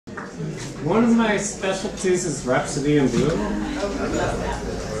One of my specialties is Rhapsody in Blue.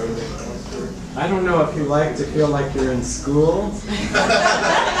 I don't know if you like to feel like you're in school,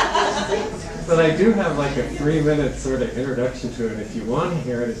 but I do have like a 3-minute sort of introduction to it. If you want to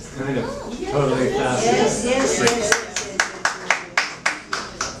hear it, it's kind of totally fascinating. Yes.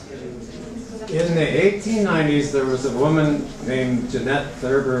 In the 1890s, there was a woman named Jeanette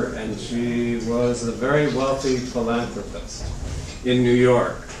Thurber, and she was a very wealthy philanthropist in New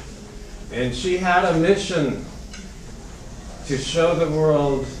York. And she had a mission to show the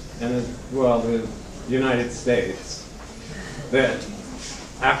world, and well, the United States, that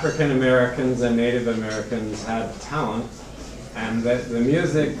African Americans and Native Americans had talent, and that the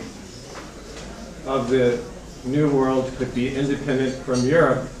music of the New World could be independent from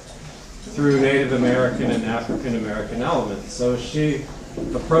Europe through Native American and African American elements. So she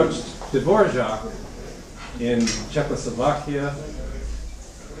approached Dvorak in Czechoslovakia,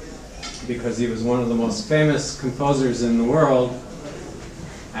 because he was one of the most famous composers in the world,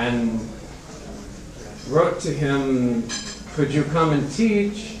 and wrote to him, could you come and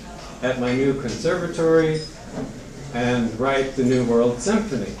teach at my new conservatory and write the New World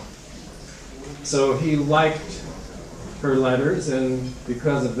Symphony? So he liked her letters, and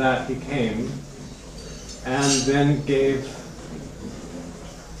because of that he came, and then gave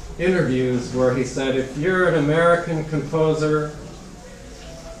interviews where he said, if you're an American composer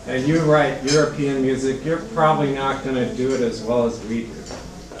and you write European music, you're probably not going to do it as well as we do.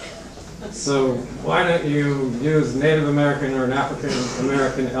 So why don't you use Native American or African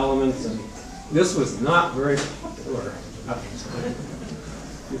American elements? And this was not very popular at the time,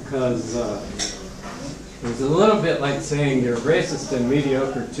 because it was a little bit like saying you're racist and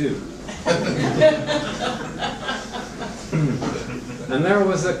mediocre too. And there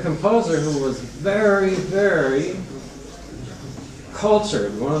was a composer who was very, very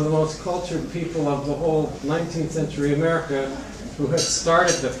cultured, one of the most cultured people of the whole 19th century America, who had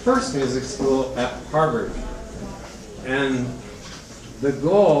started the first music school at Harvard. And the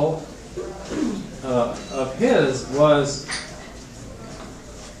goal of his was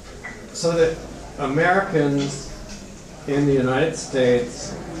so that Americans in the United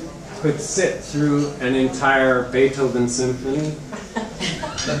States could sit through an entire Beethoven symphony.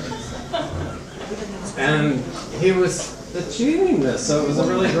 And he was achieving this, so it was a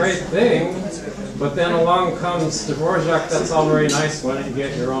really great thing. But then along comes Dvorak, that's all very nice, why don't you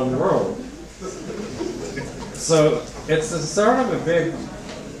get your own world? So it's a sort of a big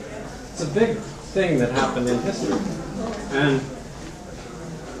thing that happened in history. And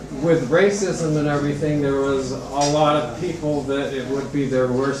with racism and everything, there was a lot of people that it would be their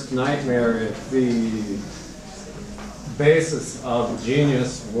worst nightmare if the basis of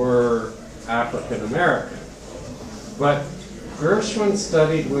genius were African American. But Gershwin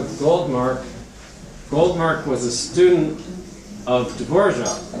studied with Goldmark. Goldmark was a student of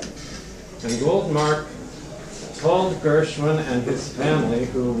Dvorak. And Goldmark told Gershwin and his family,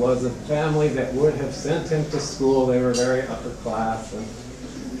 who was a family that would have sent him to school, they were very upper class, and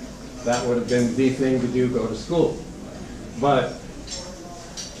that would have been the thing to do, go to school. But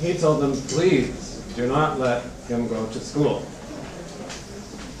he told them, please, do not let him go to school.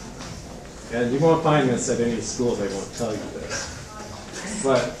 And you won't find this at any school, they won't tell you this.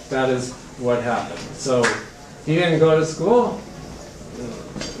 But that is what happened. So he didn't go to school,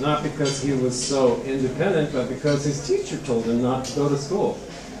 not because he was so independent, but because his teacher told him not to go to school.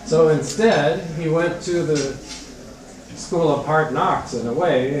 So instead, he went to the School of Hard Knocks, in a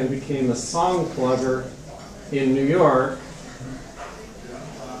way, and became a song plugger in New York,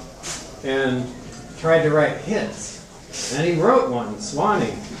 and tried to write hits. And he wrote one,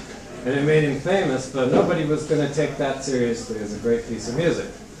 Swanee, and it made him famous, but nobody was going to take that seriously as a great piece of music.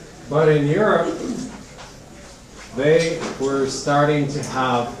 But in Europe, they were starting to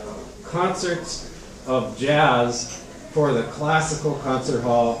have concerts of jazz for the classical concert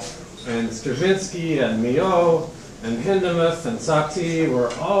hall, and Stravinsky and Milhaud and Hindemith and Satie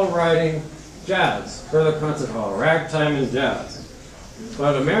were all writing jazz for the concert hall, ragtime and jazz.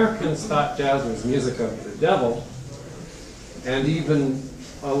 But Americans thought jazz was music of the devil, and even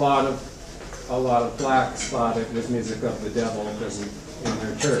a lot of blacks thought it was music of the devil, because in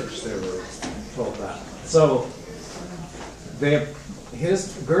their church they were told that. So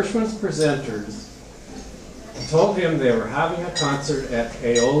Gershwin's presenters told him they were having a concert at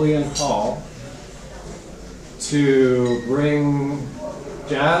Aeolian Hall to bring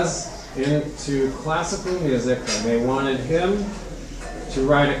jazz into classical music, and they wanted him to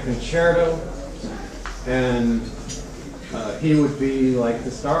write a concerto, and he would be like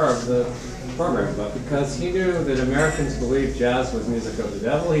the star of the program. But because he knew that Americans believed jazz was music of the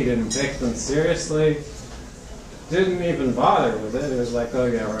devil, he didn't take them seriously, didn't even bother with it. It was like, oh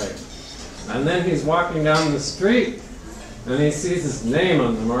yeah, right. And then he's walking down the street, and he sees his name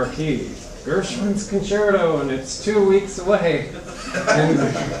on the marquee, Gershwin's Concerto, and it's 2 weeks away. And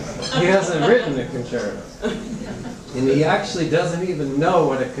he hasn't written a concerto. And he actually doesn't even know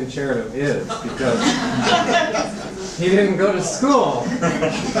what a concerto is, because he didn't go to school.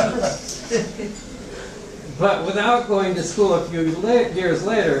 But without going to school, a few years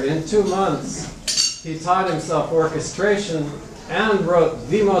later, in 2 months, he taught himself orchestration and wrote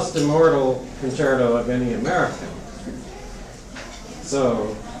the most immortal concerto of any American.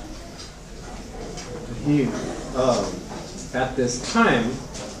 So he, at this time,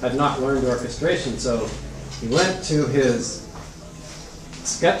 had not learned orchestration, so he went to his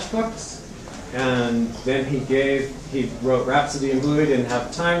sketchbooks, and then he wrote Rhapsody in Blue. He didn't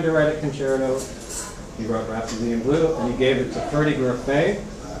have time to write a concerto. He wrote Rhapsody in Blue, and he gave it to Freddie Graffet,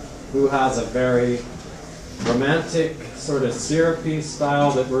 who has a very romantic, sort of syrupy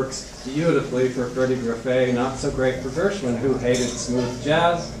style that works beautifully for Freddie Graffet, not so great for Gershwin, who hated smooth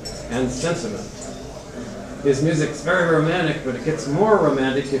jazz and sentiment. His music's very romantic, but it gets more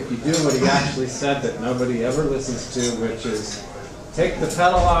romantic if you do what he actually said that nobody ever listens to, which is take the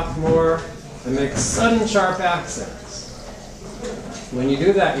pedal off more and make sudden, sharp accents. When you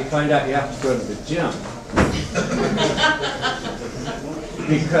do that, you find out you have to go to the gym.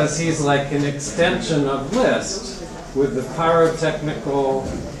 Because he's like an extension of Liszt with the pyrotechnical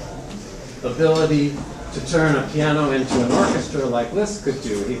ability to turn a piano into an orchestra like Liszt could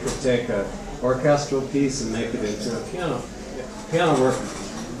do. He could take an orchestral piece and make it into a piano work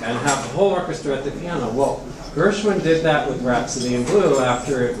and have the whole orchestra at the piano. Well, Gershwin did that with Rhapsody in Blue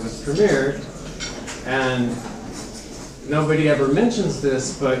after it was premiered, and nobody ever mentions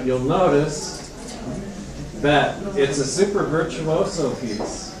this, but you'll notice that it's a super virtuoso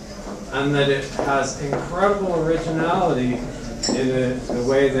piece, and that it has incredible originality in the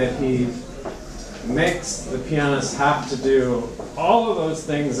way that he makes the pianist have to do all of those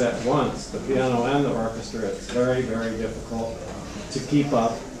things at once, the piano and the orchestra. It's very, very difficult to keep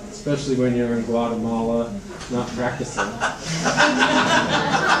up, especially when you're in Guatemala not practicing.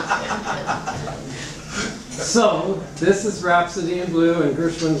 So, this is Rhapsody in Blue in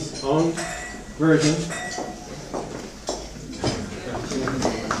Gershwin's own version.